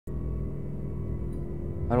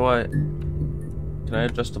How do I... Can I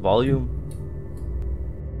adjust the volume?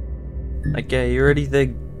 I can't hear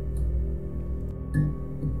anything.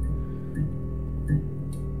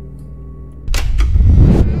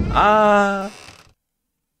 Ah!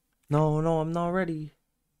 No, no, I'm not ready.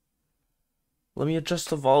 Let me adjust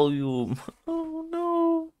the volume. Oh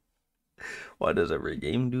no. Why does every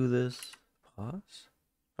game do this? Pause.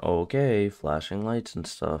 Okay, flashing lights and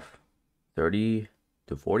stuff. 30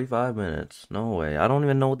 to 45 minutes. No way. I don't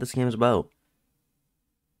even know what this game is about.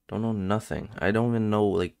 Don't know nothing. I don't even know,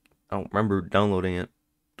 like, I don't remember downloading it.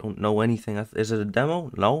 Don't know anything. Is it a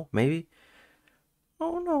demo? No? Maybe?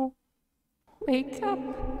 Oh no. Wake up.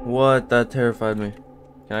 What? That terrified me.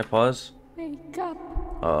 Can I pause? Wake up.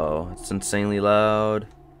 Oh, it's insanely loud.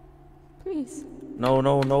 Please. No,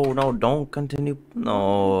 no, no, no, don't continue.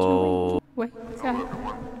 No. Wake Hello up.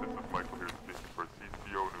 everyone, this is Michael here speaking for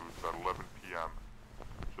CCO News at 11 p.m.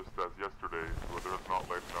 Just as yesterday, the weather has not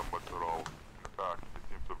lightened up much at all. In fact, it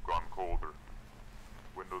seems to have gone colder.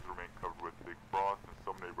 Windows remain covered with thick frost, and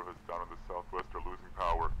some neighborhoods down in the southwest are losing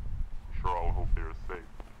power. We sure all hope they are safe.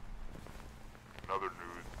 In other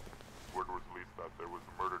news, word was released that there was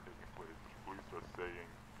a murder taking place, which police are saying,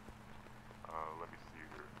 let me see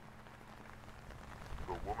here.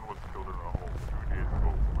 So a woman was killed in her home 2 days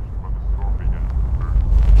ago, which is when the storm began.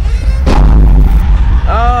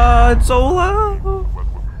 Ah, it's so loud. What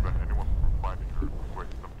would prevent anyone from finding her for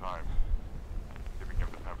quite some time. Giving him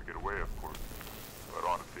the time to get away, of course. But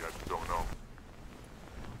honestly, I just don't know.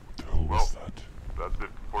 Well, that's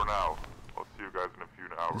it for now. I'll see you guys in a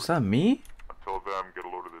few hours. Is that me? Until then, get a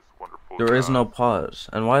load of this wonderful There is jazz. no pause.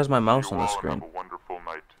 And why is my mouse on the See you all and screen? have a wonderful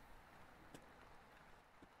night.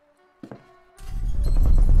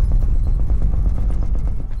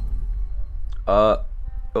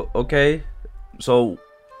 Okay. So,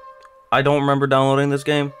 I don't remember downloading this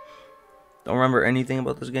game. Don't remember anything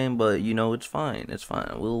about this game, but you know, it's fine. It's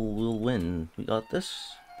fine. We'll win. We got this.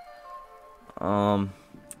 Why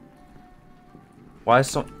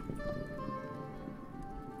is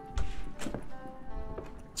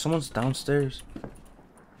someone's downstairs?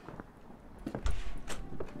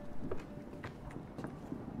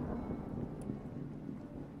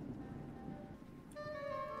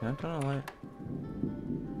 Can I turn on the light?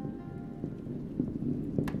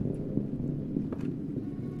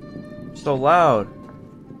 So loud.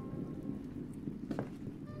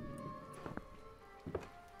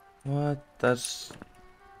 What? That's...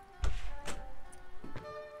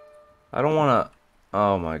 I don't wanna...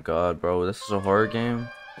 Oh my god, bro. This is a horror game.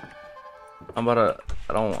 I'm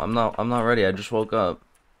not ready. I just woke up.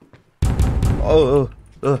 Oh,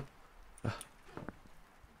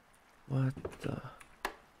 what the...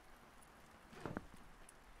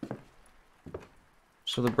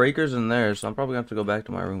 So the breaker's in there, so I'm probably gonna have to go back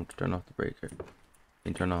to my room to turn off the breaker.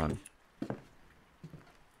 And turn on.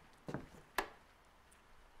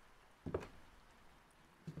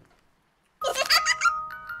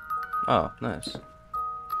 Oh, nice.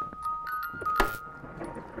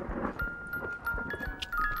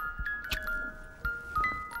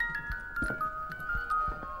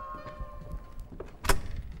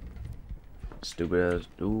 Stupid ass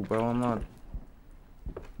dude, bro. I'm not...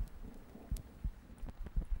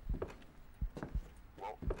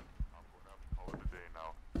 Well, I'm going to have to call it a day now.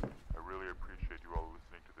 I really appreciate you all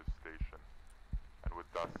listening to this station. And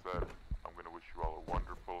with that said, I'm going to wish you all a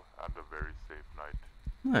wonderful and a very safe night.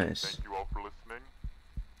 Nice. Thank you all for listening.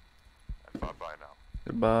 And bye-bye now.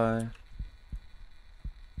 Goodbye.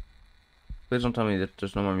 Please don't tell me that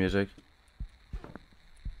there's no more music.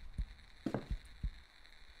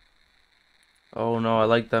 Oh no, I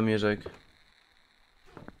like that music.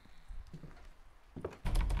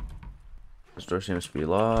 This door seems to be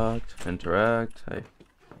locked. Interact. Hey.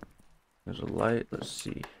 There's a light. Let's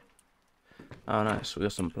see. Oh, nice. We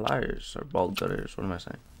got some pliers or bolt cutters. What am I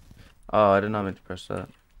saying? Oh, I did not mean to press that.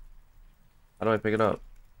 How do I pick it up?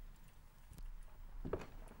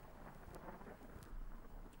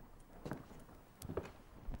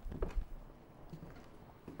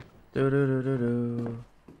 Do do do do do.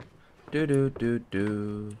 Do do do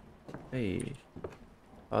do. Hey.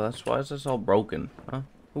 Oh, that's why is this all broken? Huh?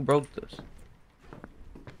 Who broke this?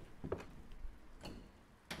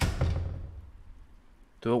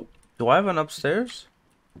 Do I have an upstairs?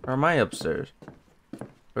 Or am I upstairs?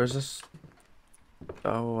 Or is this...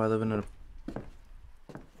 Oh, I live in a...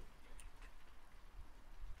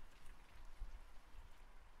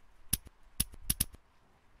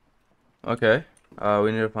 Okay.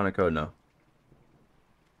 We need to find a code now.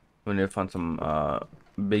 We need to find some,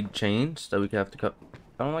 big chains that we can have to cut.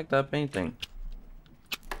 I don't like that painting.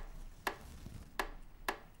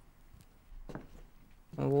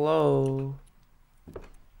 Hello.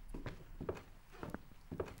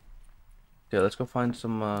 Okay, let's go find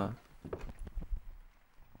some, I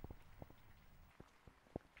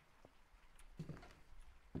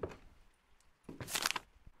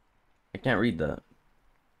can't read that.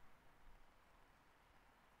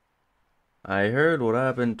 I heard what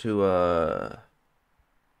happened to,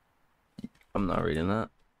 I'm not reading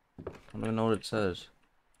that. I don't even know what it says.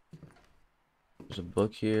 There's a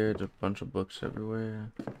book here, there's a bunch of books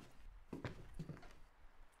everywhere.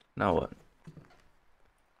 Now what?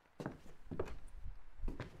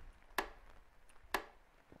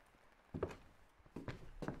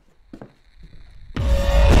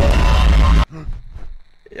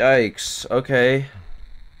 Yikes, okay.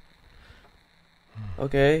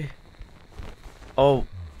 Okay. Oh,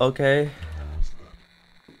 okay.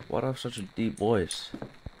 Why do I have such a deep voice?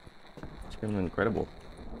 It's kind of incredible.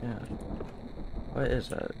 Yeah. What is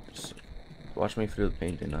that? Just watch me through the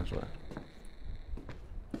painting, that's why.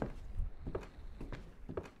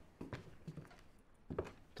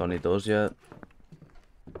 Don't need those yet.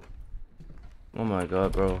 Oh my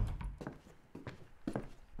god, bro.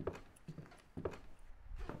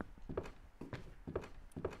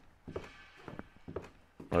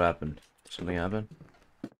 What happened? Something happened?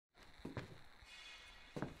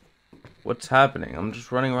 What's happening? I'm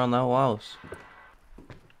just running around the whole house.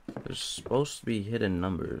 There's supposed to be hidden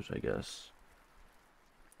numbers, I guess.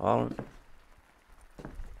 Am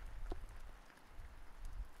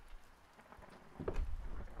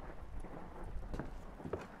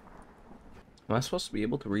I supposed to be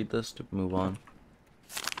able to read this to move on?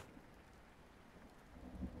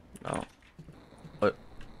 No. What?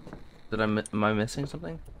 Am I missing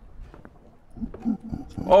something?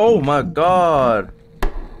 Oh my god!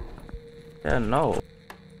 Yeah, no.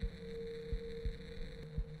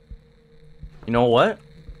 You know what?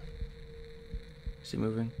 Is he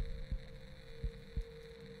moving?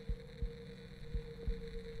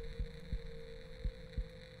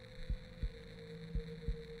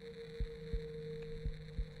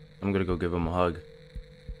 I'm gonna go give him a hug.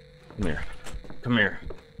 Come here. Come here.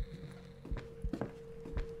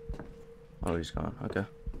 Oh, he's gone. Okay.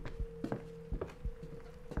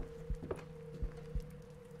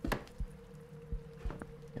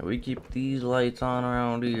 Yeah, we keep these lights on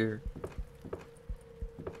around here.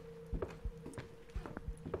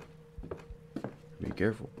 Be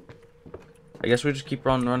careful. I guess we just keep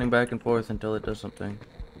on running back and forth until it does something.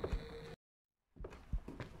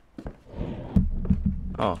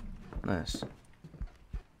 Oh, nice.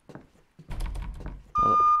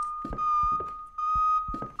 Well,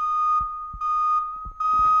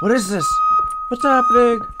 what is this? What's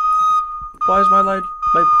happening? Why is my light...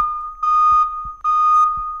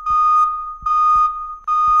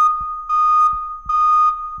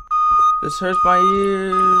 This hurts my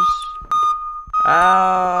ears.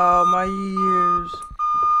 Ow, my ears.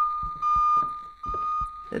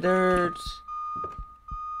 It hurts.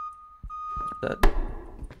 That...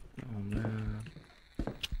 Oh, man.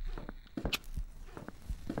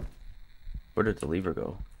 Where did the lever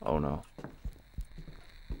go? Oh, no.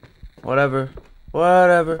 Whatever.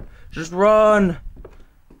 Whatever. Just run.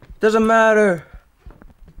 Doesn't matter.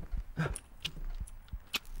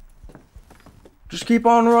 Just keep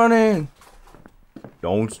on running.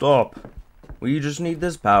 Don't stop. We just need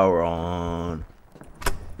this power on.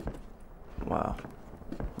 Wow.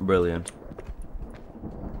 Brilliant.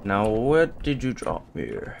 Now, what did you drop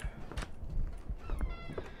here?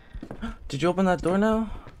 Did you open that door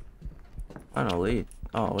now? I don't know, lead.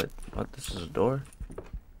 Oh, wait. What? This is a door?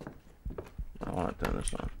 I want to turn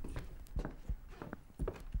this on.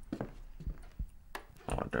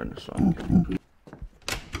 I want to turn this on.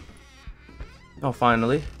 Oh,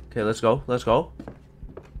 finally. Okay, let's go. Let's go.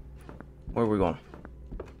 Where are we going?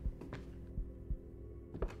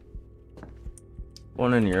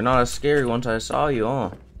 Going in here. Not as scary once I saw you,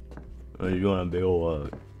 huh? Oh, you doing a big old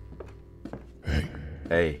Hey.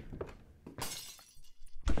 Hey.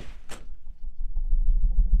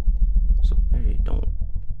 So, hey, don't.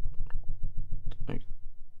 Like,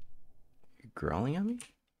 you growling at me?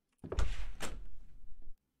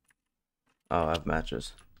 Oh, I have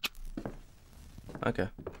matches. Okay.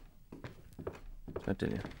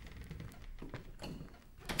 Continue.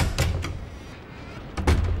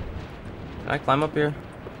 Can I climb up here?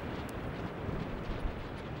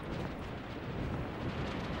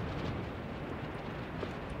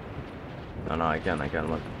 No, I can,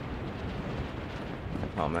 look.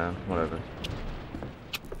 Oh man, whatever.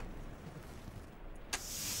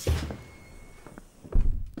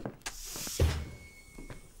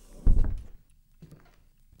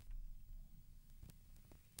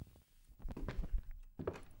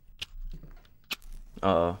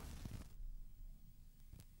 Uh-oh.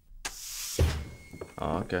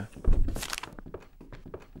 Oh, okay.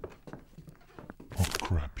 Oh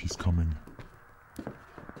crap, he's coming.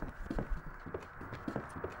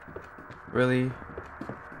 Really?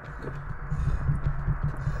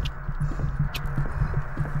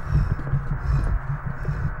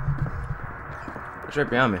 He's right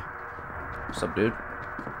behind me. What's up, dude?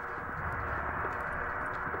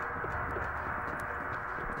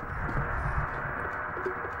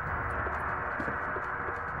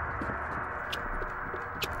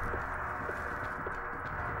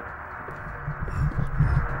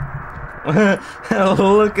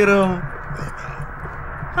 Look at him.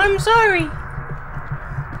 I'm sorry.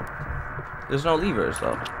 There's no levers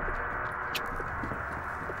though.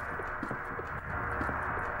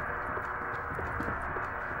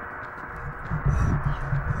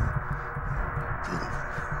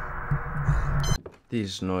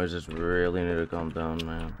 These noises really need to calm down,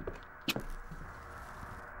 man.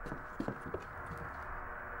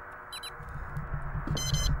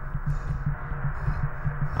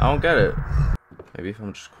 I don't get it. Maybe if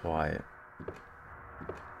I'm just quiet.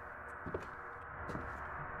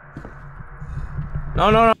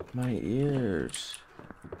 No, no, no. My ears.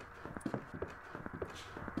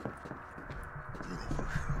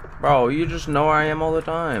 Bro, you just know where I am all the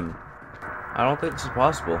time. I don't think this is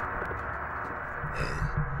possible.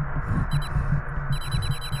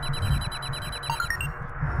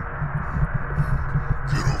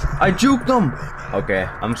 I juked them! Okay,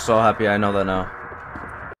 I'm so happy I know that now.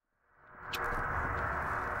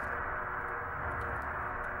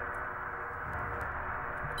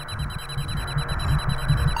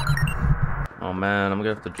 Oh man, I'm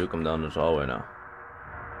gonna have to juke him down this hallway now.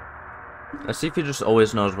 Let's see if he just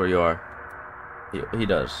always knows where you are. He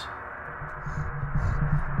does.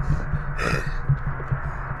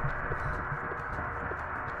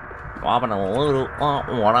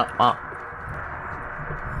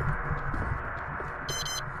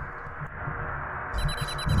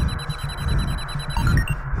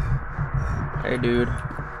 Hey dude.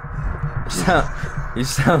 You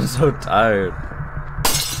sound so tired.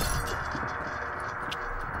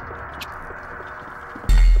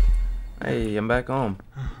 Hey, I'm back home.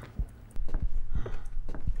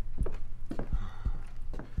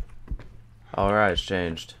 Alright, it's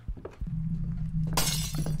changed.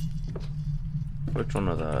 Which one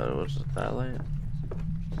of that? Was it that light?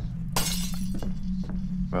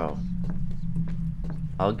 Bro.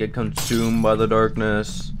 I'll get consumed by the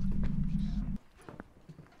darkness.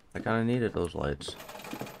 I kinda needed those lights.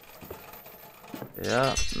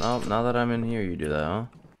 Yeah, no, now that I'm in here, you do that, huh?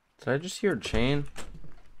 Did I just hear a chain?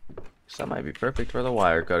 Guess that might be perfect for the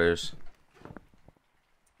wire cutters.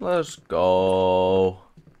 Let's go.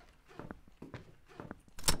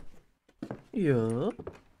 Yeah.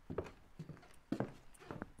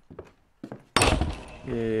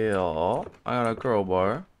 Yeah. I got a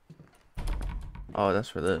crowbar. Oh, that's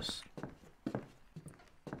for this.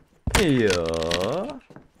 Yeah.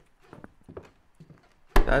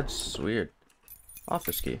 That's weird.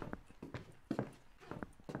 Office key.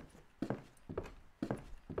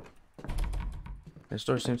 This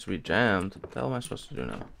door seems to be jammed. What the hell am I supposed to do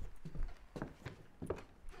now?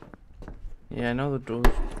 Yeah, I know the doors.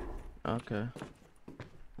 Okay.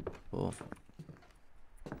 Cool.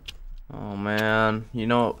 Oh man, you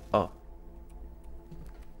know. Oh.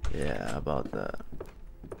 Yeah, about that.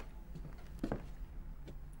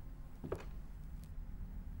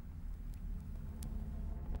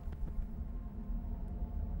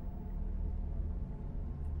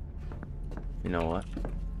 You know what?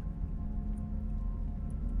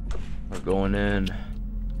 We're going in.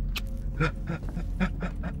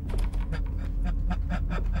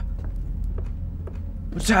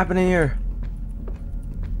 What's happening here?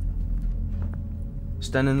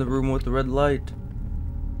 Stand in the room with the red light.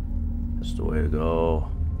 That's the way to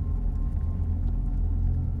go.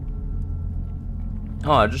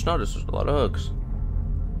 Oh, I just noticed there's a lot of hooks.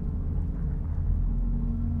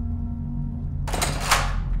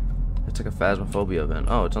 It's like a phasmophobia event.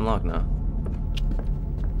 Oh, it's unlocked now.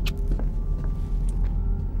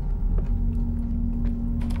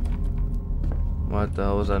 What the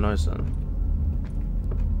hell was that noise then?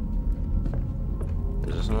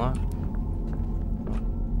 Is this unlocked?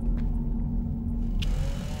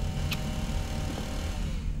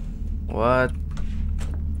 What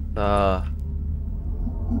the?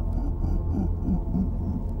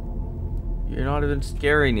 You're not even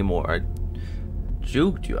scary anymore. I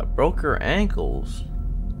juked you. I broke your ankles.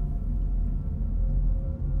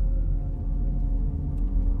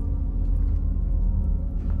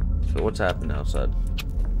 So what's happening outside?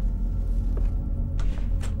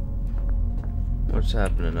 What's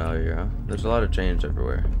happening out here, huh? There's a lot of chains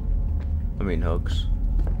everywhere. I mean hooks.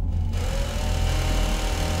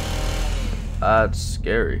 That's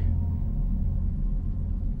scary.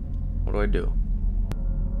 What do I do?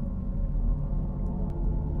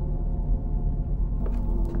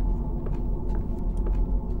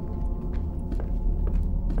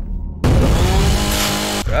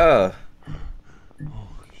 Ah!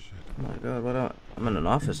 Holy shit. Oh my god, I'm in an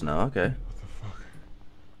office now, okay. What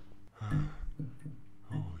the fuck?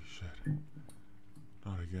 Holy shit.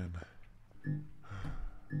 Not again.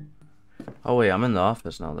 Oh wait, I'm in the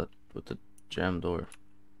office now with the jammed door.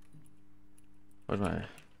 Where's my...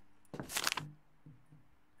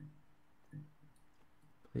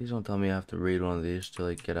 Please don't tell me I have to read one of these to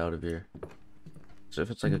like get out of here. So if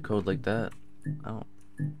it's like a code like that, I don't...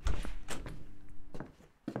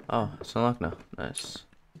 Oh, it's unlocked now. Nice.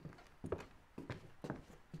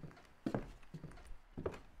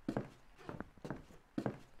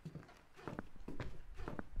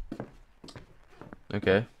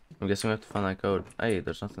 Okay, I'm guessing we have to find that code. Hey,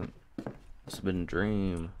 there's nothing. It's been a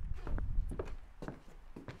dream.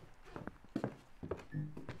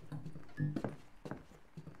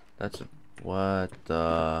 That's what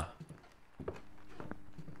the...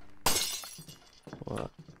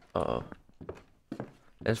 What? Uh-oh.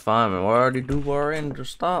 It's fine, man. We're already we're in.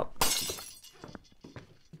 Just stop.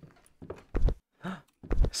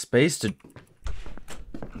 Space to...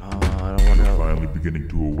 Oh, I don't want You're to... finally beginning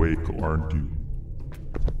to awake, aren't you?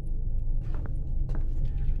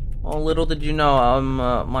 Oh, little did you know, I'm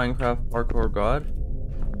Minecraft parkour god.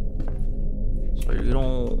 So you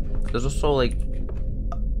don't... There's also like...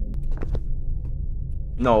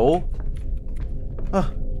 No.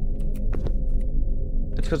 Huh.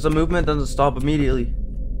 It's because the movement doesn't stop immediately.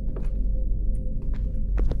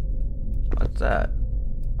 What's that?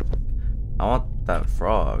 I want that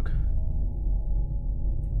frog.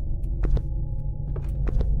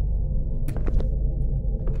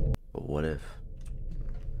 But what if?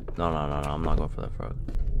 No, I'm not going for that frog.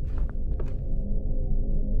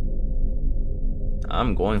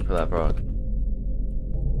 I'm going for that frog.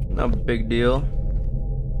 No big deal.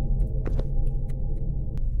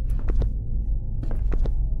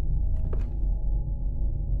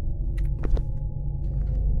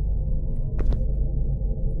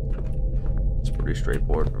 It's pretty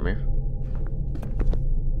straightforward from here.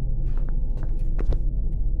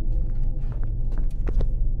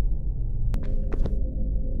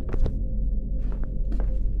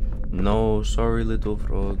 No, sorry, little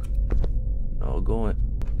frog. No, going.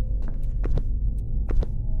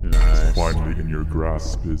 Nice. Finally in your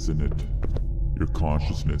grasp, isn't it? Your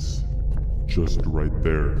consciousness. Just right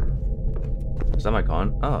there. Is that my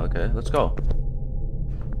con? Oh, okay. Let's go.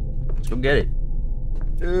 Let's go get it.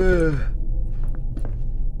 Ugh.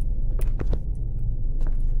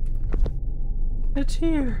 It's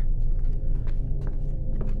here.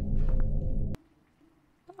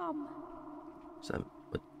 Tom. Is that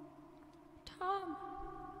what? Tom.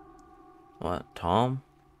 What? Tom?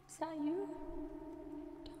 Is that you?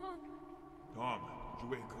 Tom. Tom, did you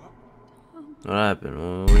wake up? What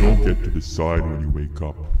happened? You don't get to decide when you wake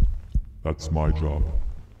up. That's my job.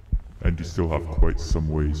 And you still have quite some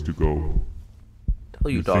ways to go.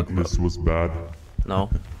 Tell you, You dog. think this was bad? No.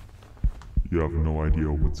 You have no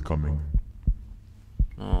idea what's coming.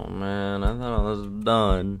 Oh man, I thought I was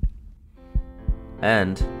done.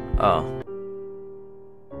 And oh.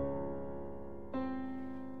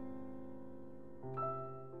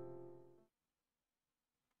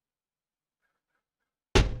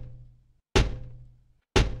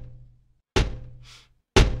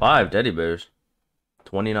 Five teddy bears.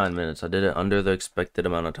 29 minutes. I did it under the expected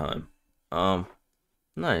amount of time.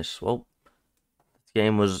 Nice. Well, this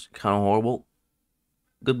game was kind of horrible.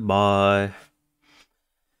 Goodbye.